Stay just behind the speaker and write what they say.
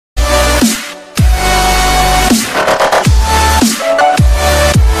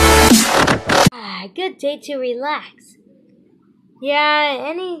day to relax.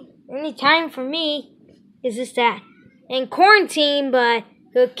 Yeah, any time for me is just that. In quarantine, but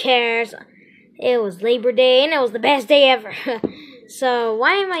who cares? It was Labor Day and it was the best day ever. So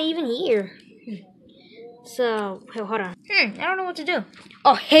why am I even here? So, hold on. I don't know what to do.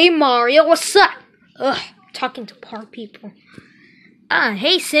 Oh, hey Mario, what's up? Ugh, talking to park people.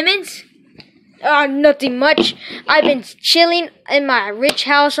 Hey Simmons. Nothing much. I've been chilling in my rich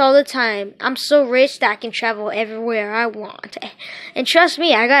house all the time. I'm so rich that I can travel everywhere I want. And trust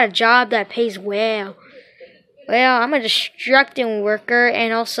me, I got a job that pays well. Well, I'm a construction worker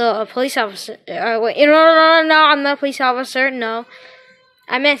and also a police officer. Wait, no, I'm not a police officer. No,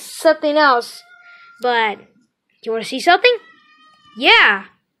 I meant something else. But, do you want to see something? Yeah.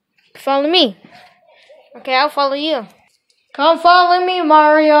 Follow me. Okay, I'll follow you. Come follow me,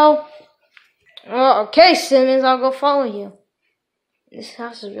 Mario. Oh, okay, Simmons, I'll go follow you. This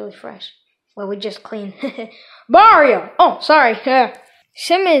house is really fresh. Well, we just cleaned. Mario! Oh, sorry.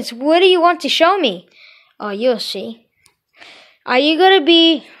 Simmons, what do you want to show me? Oh, you'll see. Are you gonna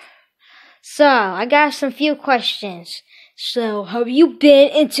be... So, I got some few questions. So, have you been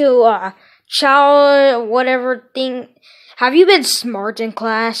into child whatever thing? Have you been smart in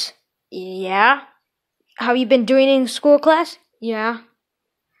class? Yeah. Have you been doing it in school class? Yeah.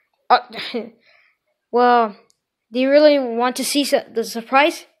 Well, do you really want to see the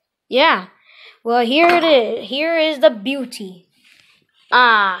surprise? Yeah. Well, here it is. Here is the beauty.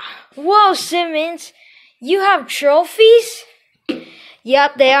 Whoa, Simmons. You have trophies?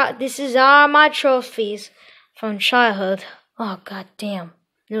 Yep, they are. This is all my trophies from childhood. Oh, god damn.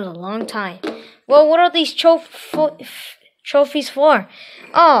 It was a long time. Well, what are these trophies for?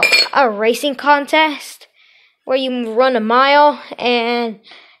 Oh, a racing contest where you run a mile and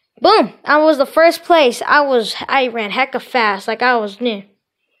boom, I was the first place. I ran hecka fast, like I was new.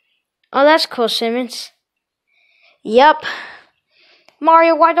 Oh, that's cool, Simmons. Yep.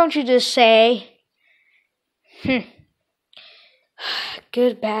 Mario, why don't you just say...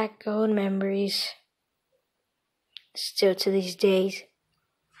 Good background memories. Still to these days.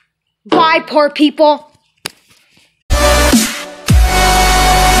 Bye, poor people.